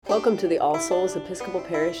Welcome to the All Souls Episcopal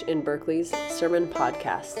Parish in Berkeley's Sermon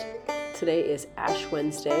Podcast. Today is Ash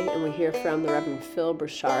Wednesday, and we hear from the Reverend Phil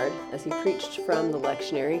Brochard as he preached from the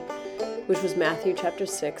lectionary, which was Matthew chapter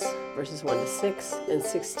 6, verses 1 to 6 and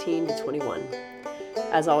 16 to 21.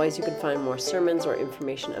 As always, you can find more sermons or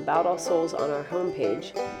information about All Souls on our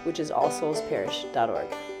homepage, which is allsoulsparish.org.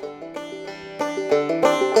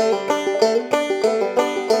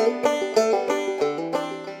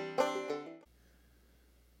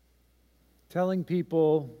 Telling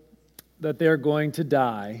people that they're going to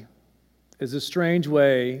die is a strange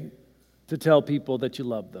way to tell people that you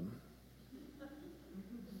love them.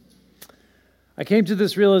 I came to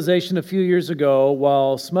this realization a few years ago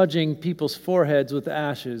while smudging people's foreheads with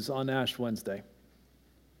ashes on Ash Wednesday.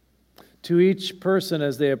 To each person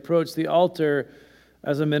as they approached the altar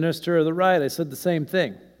as a minister of the rite, I said the same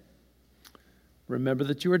thing. Remember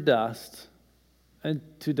that you are dust, and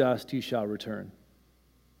to dust you shall return.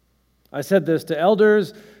 I said this to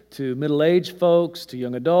elders, to middle-aged folks, to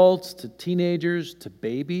young adults, to teenagers, to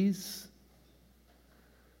babies,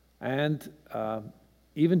 and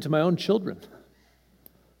even to my own children.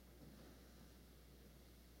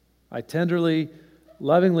 I tenderly,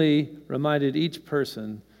 lovingly reminded each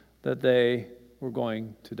person that they were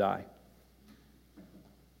going to die.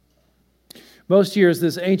 Most years,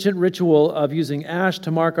 this ancient ritual of using ash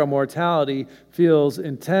to mark our mortality feels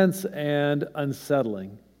intense and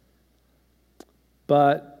unsettling.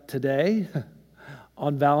 But today,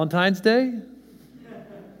 on Valentine's Day,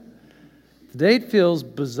 today it feels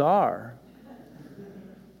bizarre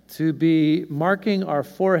to be marking our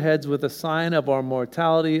foreheads with a sign of our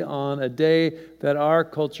mortality on a day that our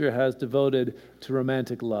culture has devoted to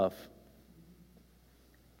romantic love.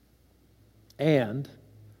 And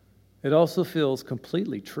it also feels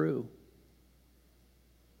completely true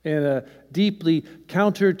in a deeply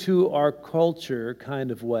counter to our culture kind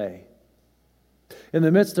of way. In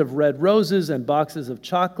the midst of red roses and boxes of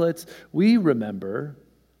chocolates, we remember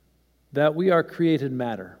that we are created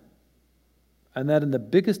matter, and that in the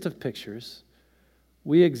biggest of pictures,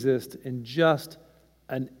 we exist in just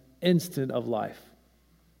an instant of life.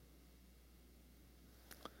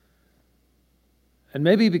 And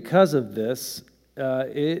maybe because of this,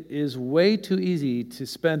 it is way too easy to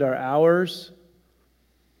spend our hours,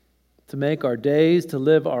 to make our days, to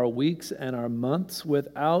live our weeks and our months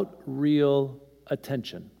without real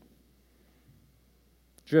attention,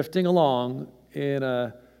 drifting along in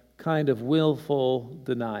a kind of willful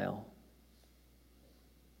denial.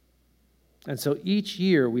 And so each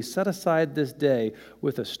year we set aside this day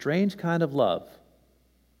with a strange kind of love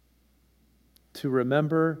to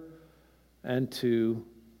remember and to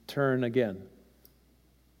turn again.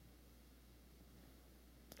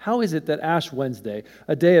 How is it that Ash Wednesday,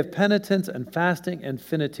 a day of penitence and fasting and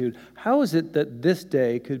finitude, how is it that this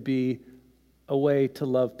day could be a way to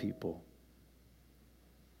love people?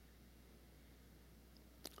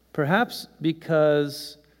 Perhaps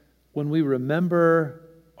because when we remember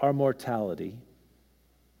our mortality,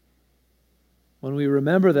 when we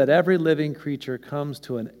remember that every living creature comes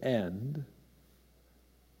to an end,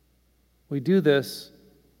 we do this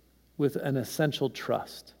with an essential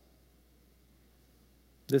trust.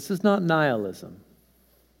 This is not nihilism.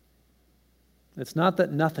 It's not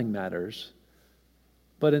that nothing matters,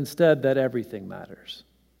 but instead that everything matters.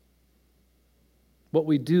 What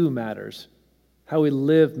we do matters. How we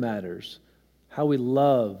live matters. How we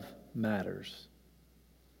love matters.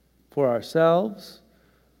 For ourselves,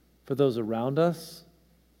 for those around us,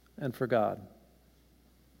 and for God.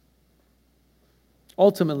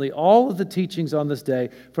 Ultimately, all of the teachings on this day,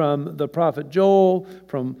 from the prophet Joel,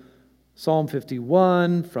 from Psalm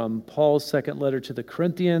 51, from Paul's second letter to the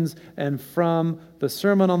Corinthians, and from the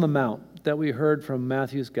Sermon on the Mount that we heard from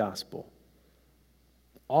Matthew's Gospel.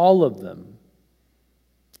 All of them,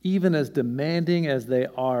 even as demanding as they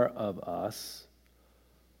are of us,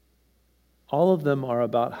 all of them are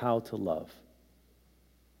about how to love.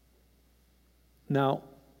 Now,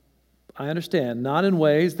 I understand, not in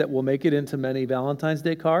ways that will make it into many Valentine's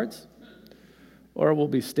Day cards, or will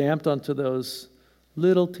be stamped onto those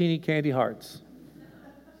little teeny candy hearts.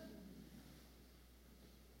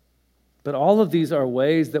 But all of these are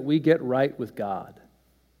ways that we get right with God.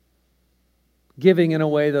 Giving in a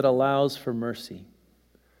way that allows for mercy.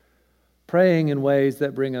 Praying in ways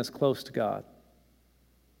that bring us close to God.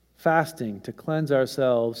 Fasting to cleanse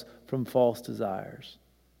ourselves from false desires.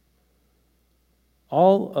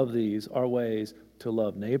 All of these are ways to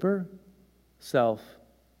love neighbor, self,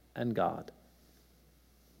 and God.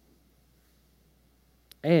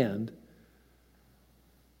 And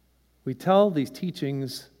we tell these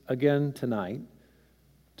teachings again tonight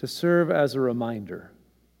to serve as a reminder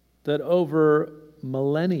that over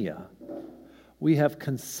millennia, we have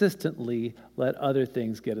consistently let other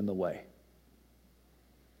things get in the way.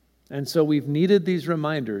 And so we've needed these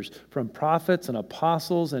reminders from prophets and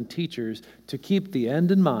apostles and teachers to keep the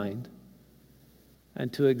end in mind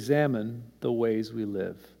and to examine the ways we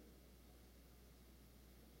live.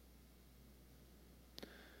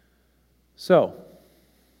 So,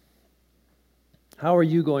 how are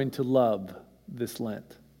you going to love this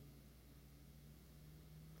Lent?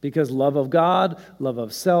 Because love of God, love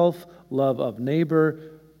of self, love of neighbor,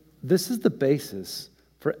 this is the basis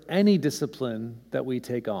for any discipline that we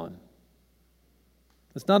take on.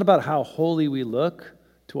 It's not about how holy we look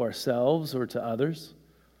to ourselves or to others.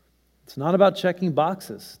 It's not about checking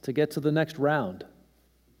boxes to get to the next round.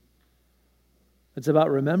 It's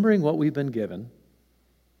about remembering what we've been given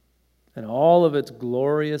and all of its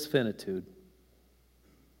glorious finitude.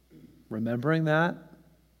 Remembering that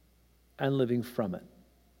and living from it.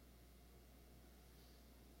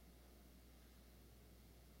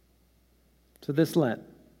 So this Lent,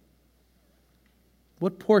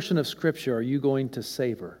 what portion of Scripture are you going to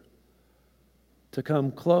savor to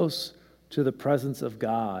come close to the presence of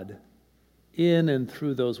God in and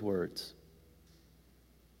through those words?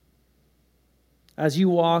 As you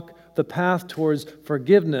walk the path towards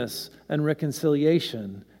forgiveness and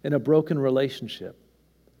reconciliation in a broken relationship,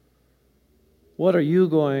 what are you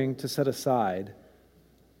going to set aside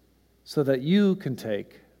so that you can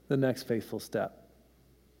take the next faithful step?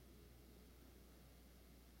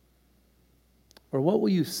 Or what will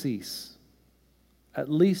you cease,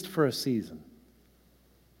 at least for a season,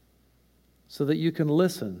 so that you can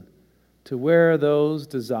listen to where those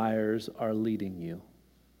desires are leading you?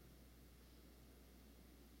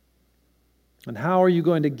 And how are you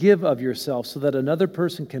going to give of yourself so that another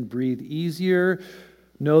person can breathe easier,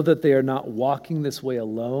 know that they are not walking this way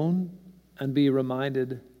alone, and be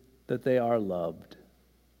reminded that they are loved?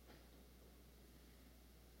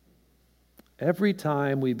 Every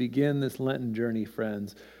time we begin this Lenten journey,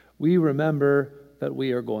 friends, we remember that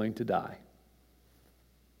we are going to die.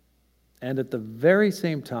 And at the very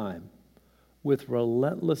same time, with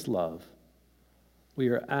relentless love, we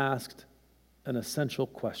are asked an essential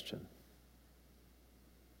question.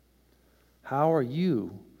 How are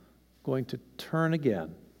you going to turn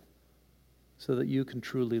again so that you can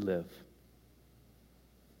truly live?